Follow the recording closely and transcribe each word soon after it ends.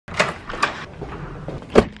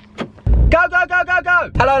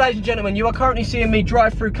Hello ladies and gentlemen, you are currently seeing me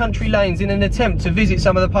drive through country lanes in an attempt to visit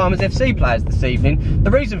some of the Palmers FC players this evening.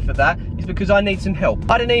 The reason for that is because I need some help.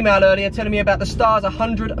 I had an email earlier telling me about the Stars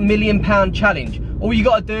 £100 million challenge. All you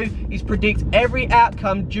got to do is predict every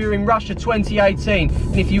outcome during Russia 2018.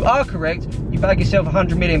 And if you are correct, you bag yourself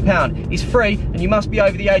 £100 million. It's free and you must be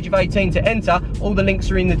over the age of 18 to enter. All the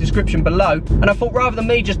links are in the description below. And I thought rather than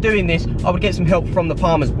me just doing this, I would get some help from the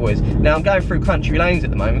Palmers boys. Now I'm going through country lanes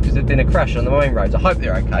at the moment because there's been a crash on the main roads. I hope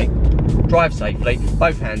they're okay. Drive safely,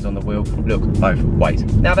 both hands on the wheel, look both ways.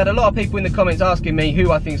 Now I've had a lot of people in the comments asking me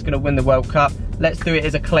who I think is going to win the World Cup. Let's do it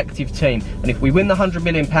as a collective team. And if we win the £100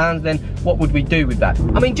 million, then what would we do with that?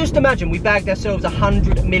 I mean, just imagine we bagged ourselves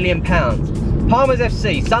 £100 million. Palmers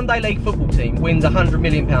FC, Sunday League football team, wins £100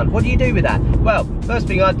 million. What do you do with that? Well, first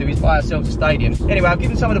thing I'd do is buy ourselves a stadium. Anyway, I've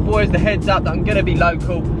given some of the boys the heads up that I'm going to be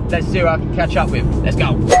local. Let's see who I can catch up with. Let's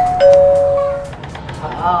go.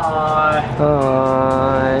 Hi.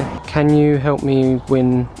 Hi. Can you help me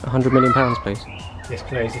win £100 million, please? Yes,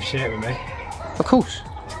 please. Just share it with me. Of course.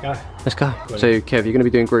 Let's go. So, Kev, you're going to be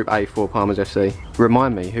doing Group A for Palmers FC.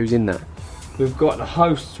 Remind me, who's in that? We've got the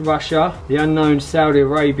hosts Russia, the unknown Saudi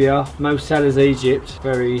Arabia, Mo Salah's Egypt,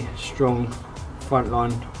 very strong front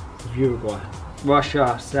line of Uruguay.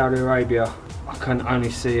 Russia, Saudi Arabia. I can only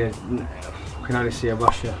see a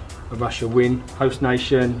Russia win. Host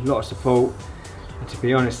nation, a lot of support. And to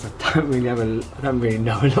be honest, I don't really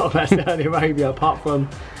know a lot about Saudi Arabia apart from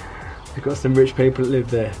they've got some rich people that live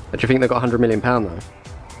there. Do you think they've got £100 million though?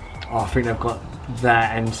 Oh, I think they've got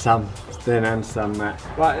that and some, then and some that.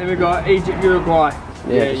 Right, then we've got Egypt, Uruguay.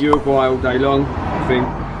 Yeah, Uruguay all day long. I think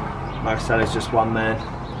Mo Salah's just one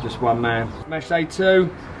man. Match day 2,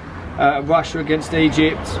 Russia against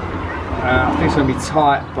Egypt. I think it's going to be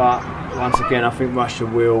tight, but once again, I think Russia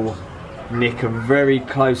will nick a very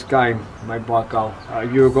close game, made by a goal.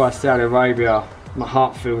 Uruguay, Saudi Arabia. My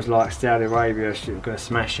heart feels like Saudi Arabia are going to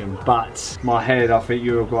smash them, but my head, I think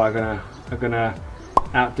Uruguay are going to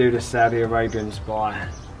outdo the Saudi Arabians by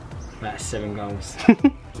about 7 goals.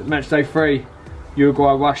 Match day 3,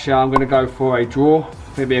 Uruguay, Russia. I'm going to go for a draw. I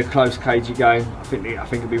think it'll be a close, cagey game. I think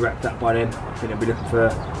it'll be wrapped up by then. I think they'll be looking for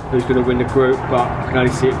who's going to win the group, but I can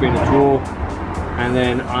only see it being a draw. And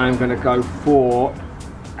then I'm going to go for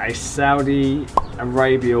a Saudi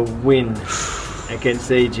Arabia win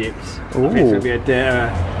against Egypt. Ooh. I think it's going to be a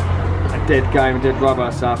dead game, a dead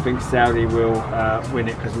rubber, so I think Saudi will win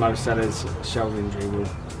it because Mo Salah's shoulder injury will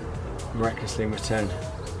miraculously return.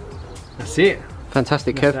 That's it.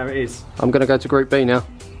 Fantastic, That's Kev. how it is. I'm going to go to Group B now,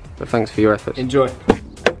 but thanks for your efforts. Enjoy.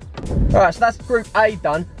 Alright, so that's Group A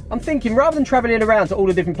done. I'm thinking, rather than travelling around to all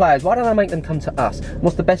the different players, why don't I make them come to us?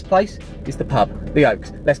 What's the best place? It's the pub, the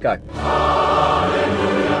Oaks. Let's go.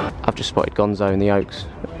 I've just spotted Gonzo in the Oaks,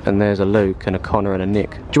 and there's a Luke and a Connor and a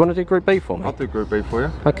Nick. Do you want to do Group B for me? I'll do Group B for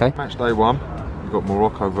you. Okay. Match day 1, you've got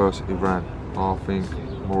Morocco versus Iran. I think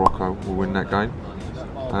Morocco will win that game.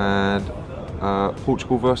 And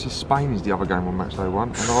Portugal versus Spain is the other game on match day 1.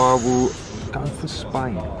 And I will go for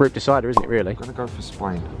Spain. Group decider, isn't it, really? I'm going to go for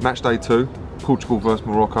Spain. Match day 2, Portugal versus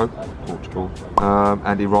Morocco. Portugal.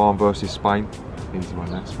 And Iran versus Spain. Easy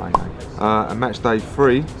one, that's Spain, eh? And match day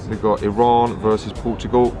 3, we've got Iran versus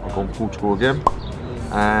Portugal. I've gone Portugal again.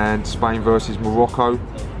 And Spain versus Morocco.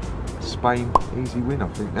 Spain, easy win, I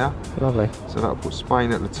think, now. Lovely. So that'll put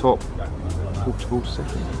Spain at the top, Portugal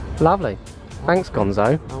second. Lovely. Thanks,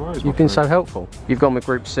 Gonzo. No worries, You've been so helpful. You've gone with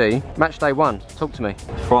Group C. Match day 1, talk to me.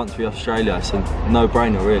 France v Australia, it's a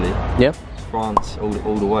no-brainer really. Yeah. France all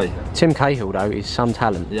the way. Tim Cahill, though, is some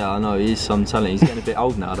talent. Yeah, I know, he is some talent. He's getting a bit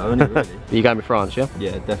old now though, isn't he, really? Are you going with France, yeah?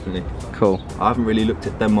 Yeah, definitely. Cool. I haven't really looked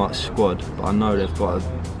at Denmark's squad, but I know they've got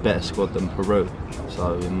a better squad than Peru.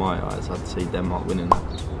 So in my eyes, I'd see Denmark winning.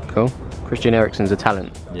 Cool. Christian Eriksen's a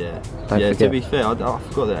talent. Yeah. Don't yeah, forget. to be fair, I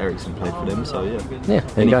forgot that Eriksen played for them, so yeah. Yeah, there you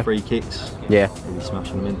Any go. free kicks, Yeah. he'll be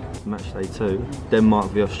smashing them in. Match day 2,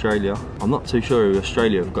 Denmark v Australia. I'm not too sure who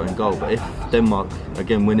Australia have got in goal, but if Denmark,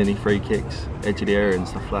 again, win any free kicks, edge of the area and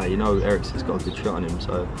stuff like that, you know Eriksen's got a good shot on him.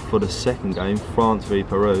 So for the second game, France v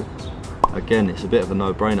Peru, again, it's a bit of a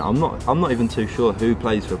no-brainer. I'm not even too sure who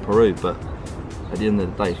plays for Peru, but at the end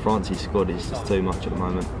of the day, France's squad is just too much at the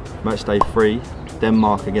moment. Match day 3,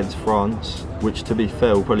 Denmark against France, which to be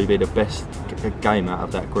fair will probably be the best game out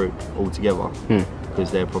of that group altogether,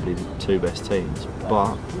 because they're probably the 2 best teams.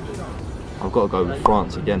 But I've got to go with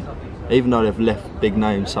France again. Even though they've left big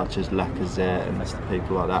names such as Lacazette and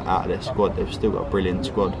people like that out of their squad, they've still got a brilliant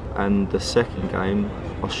squad. And the second game,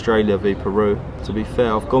 Australia v Peru. To be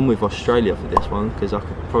fair, I've gone with Australia for this one because I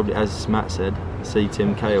could probably, as Matt said, see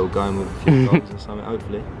Tim Cahill going with a few goals or something,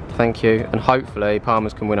 hopefully. Thank you. And hopefully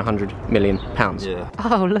Palmer's can win £100 million. Yeah.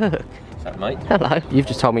 Oh, look. What's that, mate? Hello. You've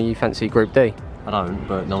just told me you fancy Group D. I don't,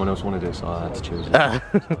 but no one else wanted it, so I had to choose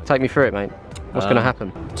it. Take me through it, mate. What's going to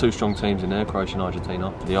happen? Two strong teams in there, Croatia and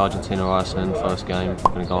Argentina. The Argentina-Iceland first game,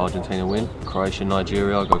 I'm going to go Argentina win.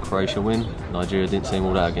 Croatia-Nigeria, I'll go Croatia win. Nigeria didn't seem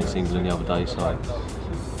all that against England the other day, so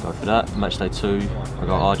go for that. Match day 2, I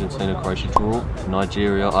got Argentina, Croatia draw.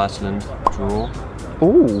 Nigeria, Iceland draw.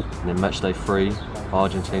 Ooh. And then match day 3,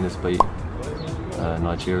 Argentina to beat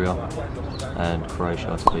Nigeria and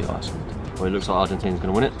Croatia to beat Iceland. Well, it looks like Argentina's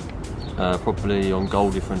going to win it. Probably on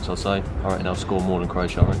goal difference, I'll say. I reckon they'll score more than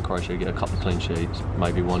Croatia. I reckon Croatia will get a couple of clean sheets,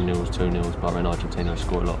 maybe 1-0s, 2-0s, but I reckon Argentina will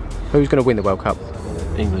score a lot. Who's going to win the World Cup?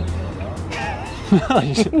 England.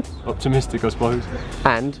 Optimistic, I suppose.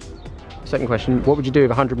 And, second question, what would you do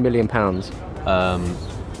with £100 million?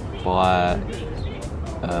 Buy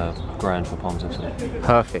grand for Palms FC.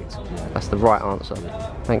 Perfect. Yeah. That's the right answer.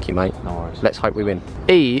 Yeah. Thank you, mate. No worries. Let's hope we win.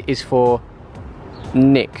 E is for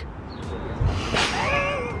Nick.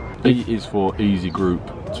 E is for easy group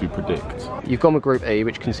to predict. You've gone with Group E,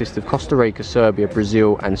 which consists of Costa Rica, Serbia,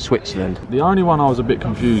 Brazil and Switzerland. The only one I was a bit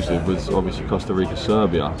confused with was obviously Costa Rica,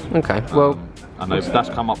 Serbia. Okay, well... and that's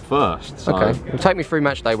come up first. So okay, well, take me through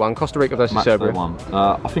match day 1, Costa Rica versus match Serbia. day 1.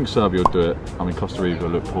 I think Serbia will do it. I mean, Costa Rica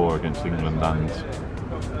look poor against England and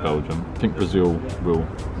Belgium. I think Brazil will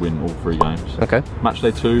win all 3 games. Okay. Match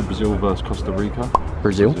day 2, Brazil versus Costa Rica.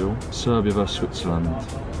 Brazil. Serbia versus Switzerland.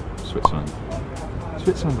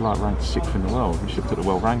 Switzerland are like ranked 6th in the world. We should look at the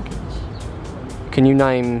world rankings. Can you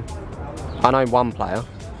name... I know one player,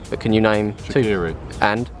 but can you name Shaqiri. 2?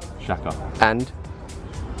 And? Xhaka. And?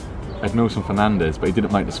 Ednilson Fernandez, but he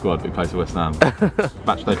didn't make the squad, but he plays for West Ham.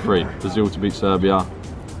 Match day 3, Brazil to beat Serbia,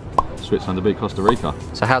 Switzerland to beat Costa Rica.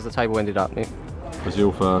 So how's the table ended up, Nick?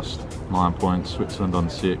 Brazil first, 9 points, Switzerland on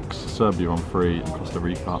 6, Serbia on 3, and Costa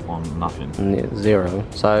Rica on nothing. 0.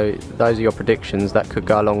 So those are your predictions. That could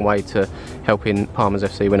go a long way to helping Palmer's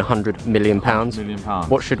FC win £100 million. £100 million.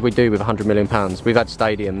 What should we do with £100 million? We've had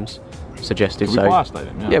stadiums suggested. Could we buy a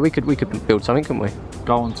stadium? Yeah, we could build something, couldn't we?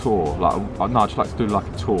 Go on tour. Like, no, I'd just like to do like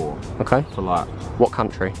a tour. Okay. For like... What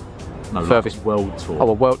country? No, furthest like world tour.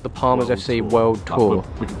 Oh, the Palmer's FC World Tour.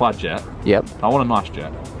 Like, we could buy a jet. Yep. I want a nice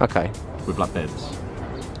jet. Okay. With like beds.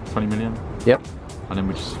 20 million. Yep. And then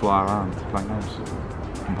we just fly around playing games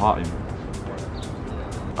and partying.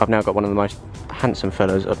 I've now got one of the most handsome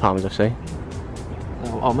fellas at Palmer's FC.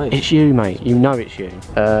 Oh, mate. It's you, mate. You know it's you.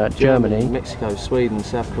 Germany, Mexico, Sweden,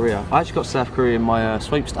 South Korea. I actually got South Korea in my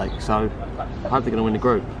sweepstakes, so I hope they're going to win the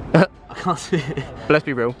group. I can't see it. But let's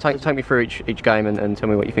be real. Take me through each game and tell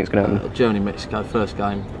me what you think's going to happen. Germany, Mexico, first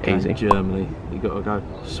game. Easy. Germany, you got to go.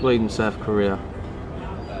 Sweden, South Korea.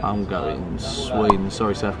 I'm going Sweden.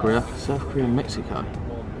 Sorry, South Korea. South Korea and Mexico.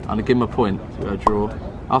 I'm going to give them a point to go draw.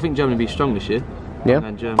 I think Germany will be strong this year. Yeah. I'm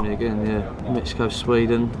going Germany again, yeah. Mexico,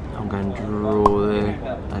 Sweden. I'm going draw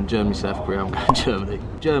there. And Germany, South Korea. I'm going Germany.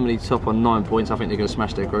 Germany top on 9 points. I think they're going to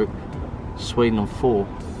smash their group. Sweden on 4.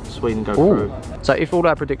 Sweden go through. So if all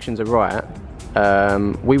our predictions are right,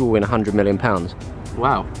 we will win £100 million.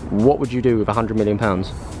 Wow. What would you do with £100 million?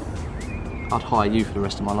 I'd hire you for the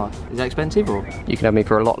rest of my life. Is that expensive or? You can have me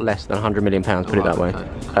for a lot less than £100 million, put it that way.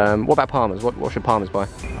 Okay. What about Palmer's? What should Palmer's buy?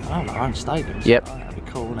 I don't know, our own stadiums. Yep. Oh, that'd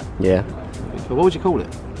be cool, wouldn't it? Yeah. Cool. What would you call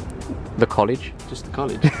it? The college. Just the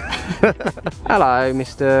college. Hello,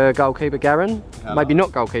 Mr. Goalkeeper Garen. Hello. Maybe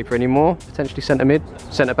not goalkeeper anymore, potentially centre mid,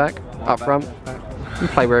 centre back, up front. You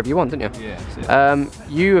play wherever you want, don't you? Yeah.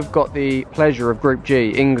 You have got the pleasure of Group G,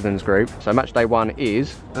 England's group. So match day 1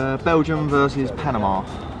 is... Belgium versus Panama.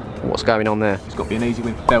 What's going on there? It's got to be an easy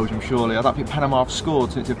win for Belgium, surely. I don't think Panama have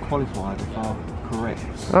scored since they've qualified, if I'm correct.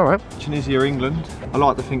 All right. Tunisia, England. I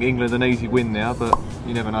like to think England an easy win now, but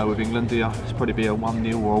you never know with England, do you? It's probably be a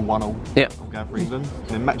 1-0 or a 1-0. Yeah. I'm going for England.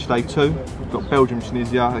 Then match day 2, we've got Belgium,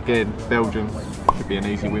 Tunisia. Again, Belgium should be an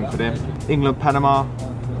easy win for them. England, Panama.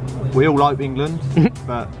 We all hope England,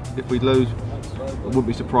 but if we lose, I wouldn't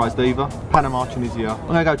be surprised either. Panama, Tunisia. I'm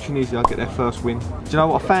going to go Tunisia, get their first win. Do you know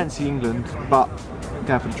what? I fancy England, but I'm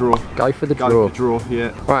going for the draw. Go for the draw. Go for the draw,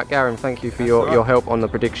 yeah. Right, Garen, thank you for your help on the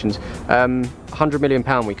predictions. £100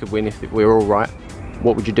 million we could win if we were all right.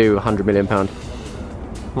 What would you do with £100 million?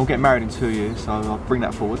 We'll get married in 2 years, so I'll bring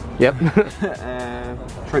that forward. Yep.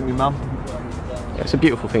 Treat me mum. It's a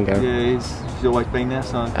beautiful thing, Garen. Yeah, it is. She's always been there,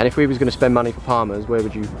 so. And if we was going to spend money for Palmer's, where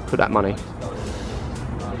would you put that money?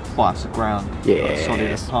 Buy us a ground. Yeah. Solid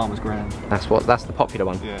as Palmer's ground. That's the popular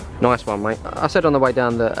one. Yeah. Nice one, mate. I said on the way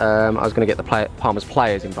down that I was going to get the Palmer's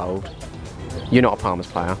players involved. You're not a Palmer's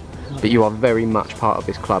player, but you are very much part of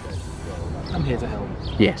this club. I'm here to help.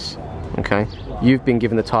 Yes. Okay. You've been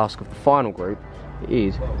given the task of the final group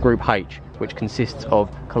is Group H, which consists of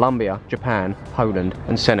Colombia, Japan, Poland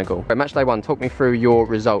and Senegal. Right, match day 1, talk me through your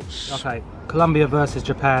results. Okay, Colombia versus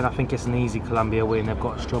Japan. I think it's an easy Colombia win. They've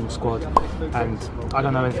got a strong squad, and I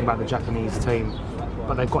don't know anything about the Japanese team,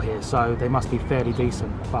 but they've got here, so they must be fairly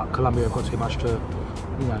decent. But Colombia have got too much to,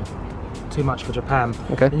 you know, too much for Japan.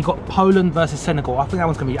 Okay. Then you've got Poland versus Senegal. I think that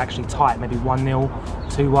one's going to be actually tight, maybe 1-0,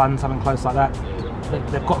 2-1, something close like that.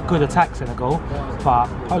 They've got good attack, Senegal, but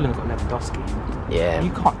Poland have got Lewandowski. Yeah.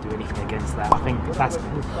 You can't do anything against that. I think that's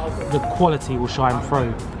the quality will shine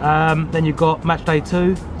through. Then you've got match day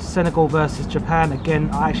 2, Senegal versus Japan. Again,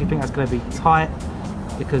 I actually think that's going to be tight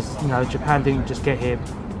because, you know, Japan didn't just get here,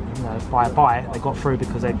 you know, by a bite. They got through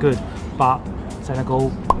because they're good, but Senegal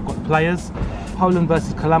have got the players. Poland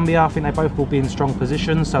versus Colombia, I think they both will be in strong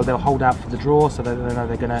positions, so they'll hold out for the draw, so they know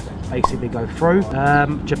they're going to basically go through.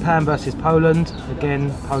 Japan versus Poland,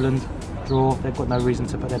 again, Poland draw. They've got no reason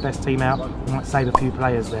to put their best team out. They might save a few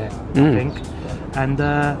players there, I think. And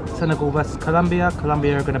Senegal versus Colombia.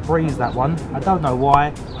 Colombia are going to breeze that one. I don't know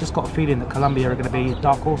why. Just got a feeling that Colombia are going to be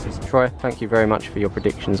dark horses. Troy, thank you very much for your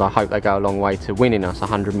predictions. I hope they go a long way to winning us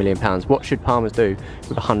 £100 million. What should Palmers do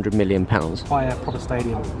with £100 million? Buy a proper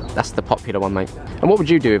stadium. That's the popular one, mate. And what would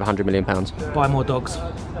you do with £100 million? Buy more dogs.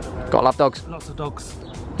 Gotta love dogs. Lots of dogs.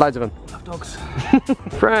 Loads of them. Love dogs.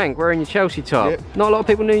 Frank, wearing your Chelsea top. Yep. Not a lot of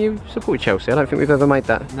people knew you supported Chelsea. I don't think we've ever made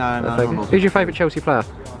that. No. Who's your favourite Chelsea player?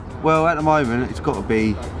 Well, at the moment, it's got to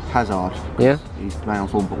be Hazard. Yeah? He's the man on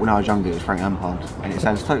form, but when I was younger, it was Frank Lampard. And it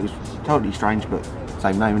sounds totally strange, but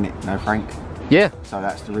same name, isn't it? No Frank. Yeah. So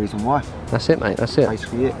that's the reason why. That's it, mate. That's it.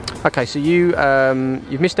 Basically it. Okay, so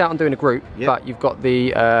you've missed out on doing a group, Yep. but you've got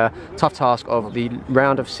the tough task of the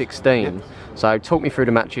round of 16. Yep. So talk me through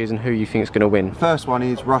the matches and who you think is going to win. First one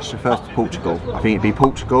is Russia versus Portugal. I think it'd be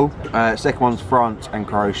Portugal. Second one's France and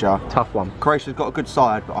Croatia. Tough one. Croatia's got a good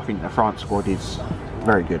side, but I think the France squad is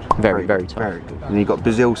very good. Very tough. Very good. And you've got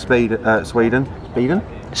Brazil, Sweden.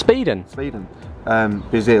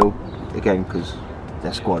 Brazil, again, because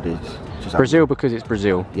their squad is just Brazil because it's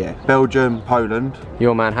Brazil. Yeah. Belgium, Poland.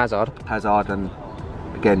 Your man Hazard. And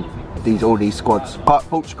again, all these squads. But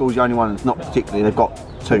Portugal's the only one that's not particularly. They've got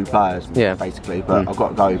 2 players, basically. But I've got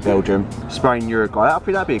to go Belgium, Spain, Uruguay. I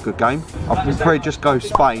think that'd be a good game. I'd probably just go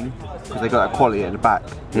Spain because they got that quality at the back.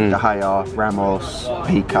 De Gea, Ramos,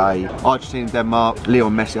 PK, Argentina, Denmark, Leo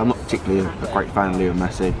Messi. I'm not particularly a great fan of Leo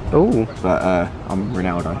Messi. Ooh. But I'm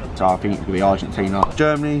Ronaldo, so I think it could be Argentina.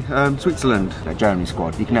 Germany, Switzerland. That Germany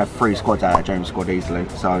squad. You can have 3 squads out of that German squad easily.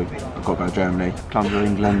 So I've got to go Germany. Colombia,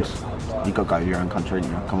 England. You've got to go to your own country, you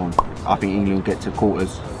know, come on. I think England will get to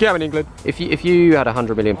quarters. Yeah, in England. If you had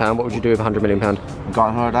 £100 million, what would you do with £100 million? Go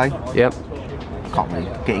on holiday? Yep. Can't really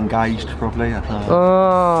get engaged, probably.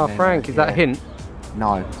 Oh, Frank, is that a hint?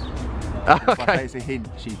 No. Okay. If it's a hint,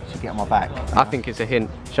 she should get on my back. I think it's a hint.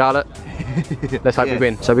 Charlotte, let's hope we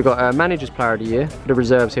win. So we've got Manager's Player of the Year for the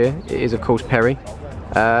reserves here. It is, of course, Perry.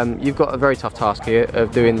 You've got a very tough task here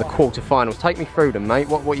of doing the quarter-finals. Take me through them, mate.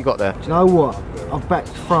 What you got there? Do you know what? I've backed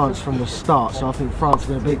France from the start, so I think France are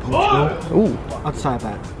going to beat Portugal. Ooh. I'd say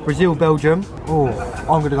that. Brazil, Belgium. Oh,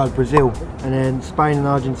 I'm going to go Brazil. And then Spain and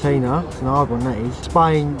Argentina. It's an hard one, that is.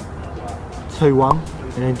 Spain, 2-1.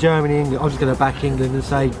 And then Germany, England. I'm just going to back England and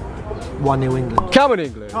say 1-0 England. Come on,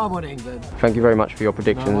 England. Come on, England. Thank you very much for your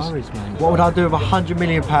predictions. No worries, mate. What would I do with £100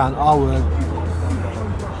 million? I would...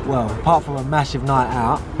 Well, apart from a massive night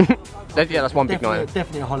out, yeah, that's one big night.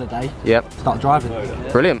 Definitely a holiday. Yep. Start driving.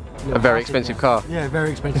 Brilliant. A very expensive car. Yeah, very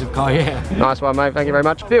expensive car, yeah. Nice one, mate. Thank you very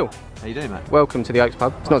much. Phil. How you doing, mate? Welcome to the Oaks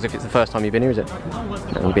Pub. It's not as if it's the first time you've been here, is it?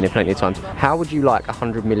 No, you've been here plenty of times. How would you like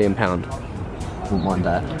 £100 million? Wouldn't mind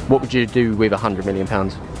that. What would you do with £100 million?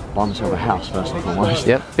 Buy myself a house first and foremost.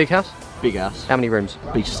 Yep. Big house? Big house. How many rooms?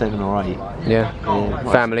 Be 7 or 8. Yeah.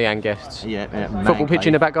 Yeah. Family and guests. Yeah. Football pitch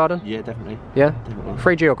in the back garden? Yeah, definitely. Yeah. Definitely.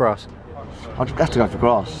 3G or grass? I'd have to go for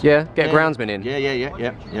grass. Yeah. Get a groundsman in.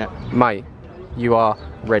 Yeah. Mate, you are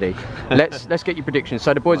ready. Let's get your predictions.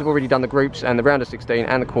 So the boys have already done the groups and the round of 16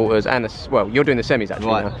 and the quarters and the, well, you're doing the semis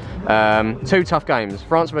actually now. 2 tough games: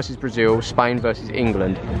 France versus Brazil, Spain versus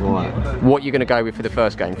England. Right. What are you going to go with for the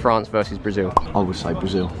first game? France versus Brazil. I would say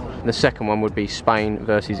Brazil. The second one would be Spain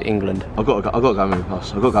versus England. I've got to go with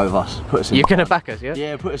us. I've got to go with us. Put us in. You're going to back us, yeah?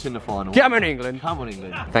 Yeah, put us in the final. Come on, England. Come on,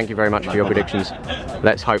 England. Thank you very much for your predictions.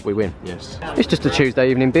 Let's hope we win. Yes. It's just a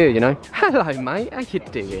Tuesday evening beer, you know. Hello, mate. How you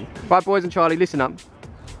doing? Right, boys and Charlie, listen up.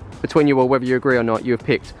 Between you all, whether you agree or not, you have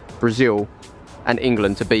picked Brazil and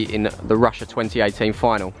England to be in the Russia 2018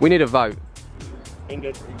 final. We need a vote.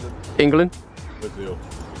 England. England? Brazil.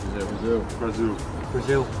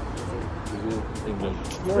 England.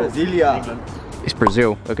 Brasilia. It's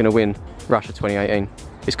Brazil are going to win Russia 2018.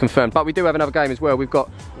 is confirmed. But we do have another game as well. We've got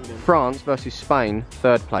France versus Spain,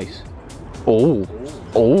 3rd place. Oh,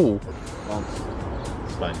 oh.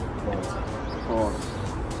 Spain.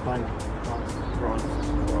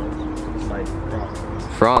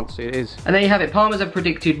 France it is. And there you have it. Palmers have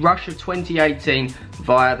predicted Russia 2018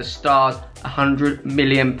 via the Stars £100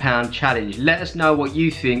 million challenge. Let us know what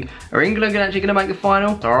you think. Are England actually going to make the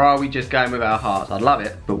final? Or are we just going with our hearts? I'd love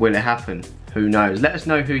it, but will it happen? Who knows? Let us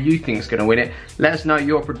know who you think is going to win it. Let us know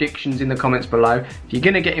your predictions in the comments below. If you're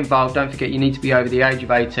going to get involved, don't forget you need to be over the age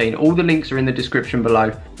of 18. All the links are in the description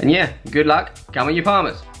below. And yeah, good luck. Come on, you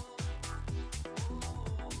Palmers.